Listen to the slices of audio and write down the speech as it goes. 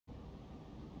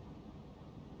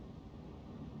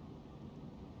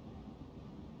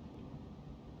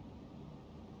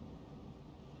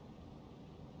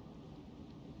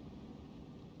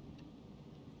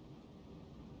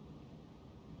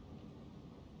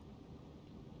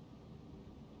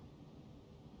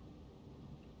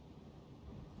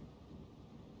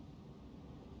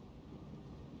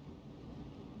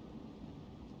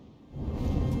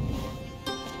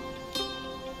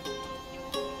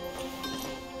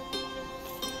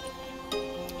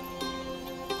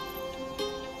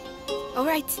All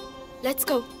right, let's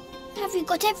go. Have you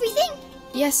got everything?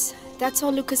 Yes, that's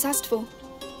all Lucas asked for.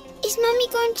 Is Mummy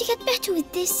going to get better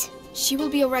with this? She will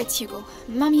be all right, Hugo.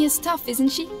 Mummy is tough, isn't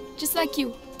she? Just like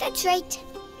you. That's right.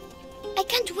 I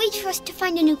can't wait for us to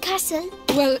find a new castle.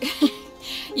 Well,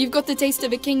 you've got the taste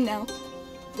of a king now.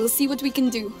 We'll see what we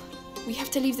can do. We have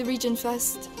to leave the region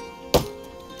first.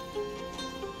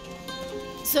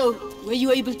 So, were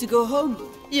you able to go home?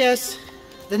 Yes.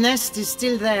 The nest is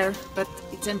still there, but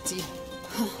it's empty.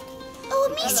 Oh,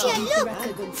 Amicia, look!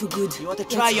 They're gone for good. You want to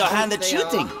try your hand at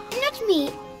shooting? Not me.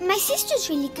 My sister's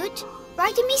really good.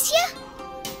 Right, Amicia?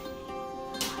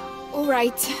 All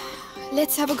right,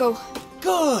 let's have a go.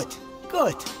 Good,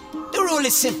 good. The rule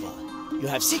is simple. You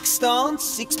have 6 stones,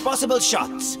 6 possible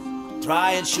shots.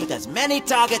 Try and shoot as many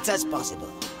targets as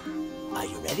possible. Are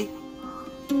you ready?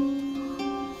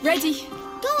 Ready.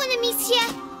 Go on,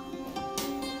 Amicia.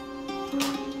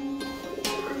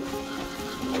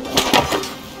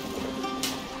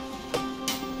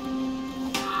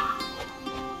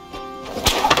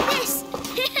 Yes!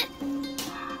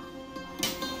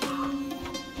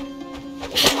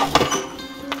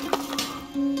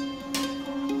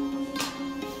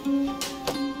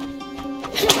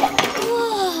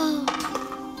 Whoa!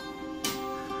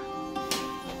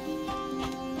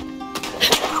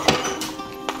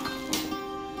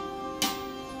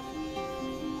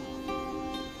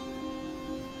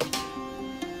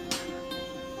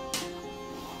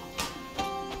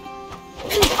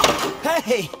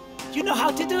 Hey, you know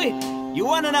how to do it. You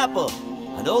won an apple.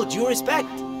 And all due respect.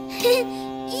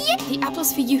 Yep. The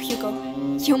apple's for you, Hugo.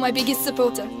 You're my biggest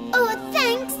supporter. Oh,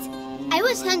 thanks. I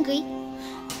was hungry.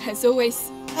 As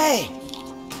always. Hey,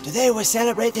 today we're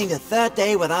celebrating the 3rd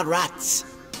day without rats.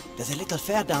 There's a little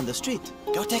fair down the street.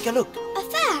 Go take a look. A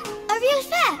fair? A real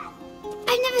fair?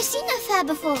 I've never seen a fair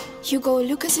before. Hugo,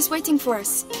 Lucas is waiting for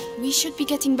us. We should be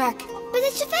getting back. But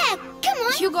it's a fair. Come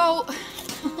on. Hugo!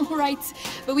 All right,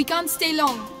 but we can't stay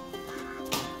long.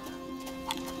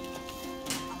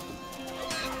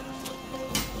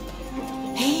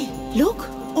 Hey, look!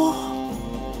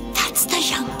 Oh, that's the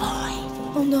young boy.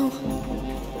 Oh no.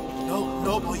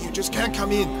 No, boy, you just can't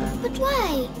come in. But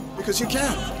why? Because you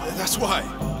can't. That's why.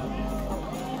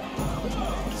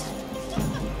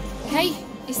 Hey,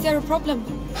 is there a problem?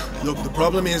 Look, the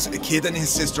problem is a kid and his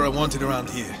sister are wanted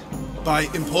around here. By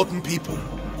important people.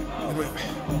 And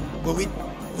well,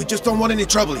 we just don't want any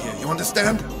trouble here, you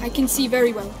understand? I can see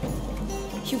very well.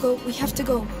 Hugo, we have to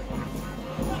go.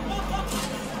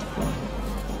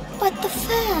 But the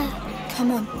fair.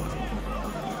 Come on.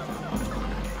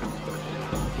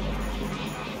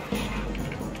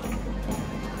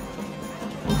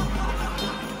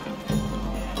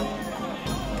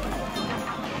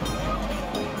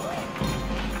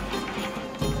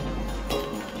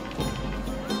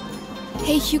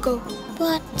 Hey, Hugo.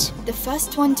 What? The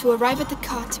first one to arrive at the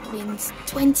cart wins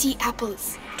 20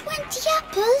 apples. 20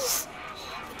 apples?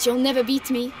 But you'll never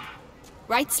beat me.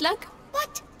 Right, Slug?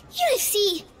 What? You'll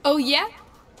see. Oh, yeah?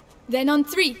 Then on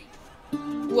 3.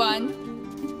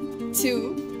 1,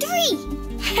 2... 3!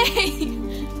 Hey!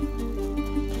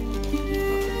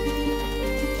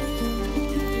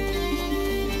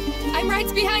 I'm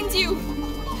right behind you!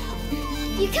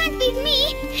 You can't beat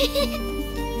me!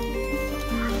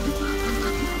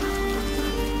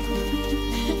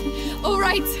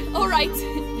 All right.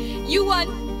 You won.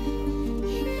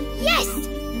 Yes!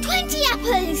 20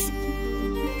 apples!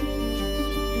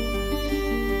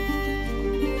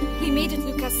 We made it,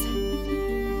 Lucas.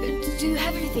 Do you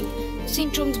have everything?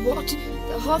 St. John's wort,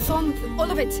 the hawthorn, all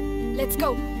of it. Let's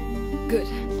go. Good.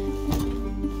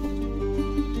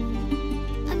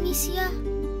 Amicia,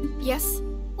 Yes?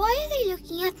 why are they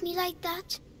looking at me like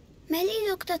that? Melly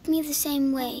looked at me the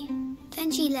same way.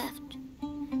 Then she left.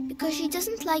 Because she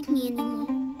doesn't like me anymore.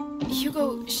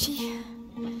 Hugo,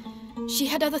 she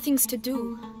had other things to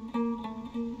do.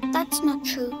 That's not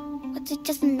true, but it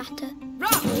doesn't matter.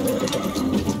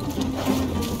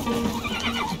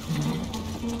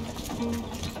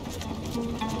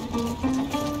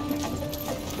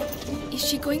 Is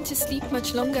she going to sleep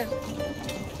much longer?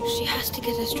 She has to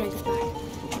get her strength back.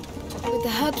 With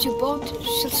the herbs you bought,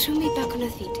 she'll soon be back on her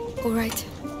feet. All right.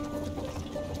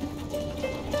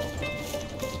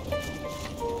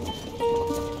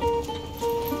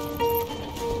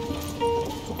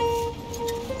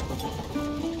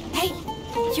 Hey,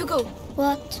 Hugo.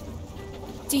 What?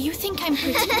 Do you think I'm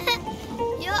pretty?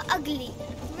 You're ugly.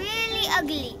 Really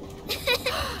ugly.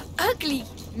 Ugly?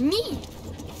 Me?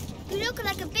 You look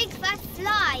like a big fat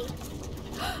fly.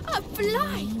 A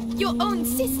fly? Your own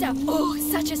sister? Oh,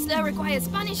 such a slur requires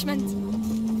punishment.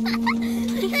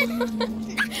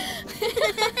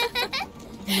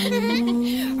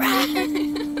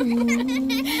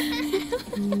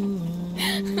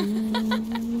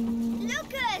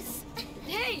 Lucas!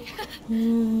 Hey! Help!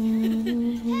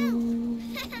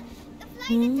 The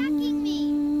flies attacked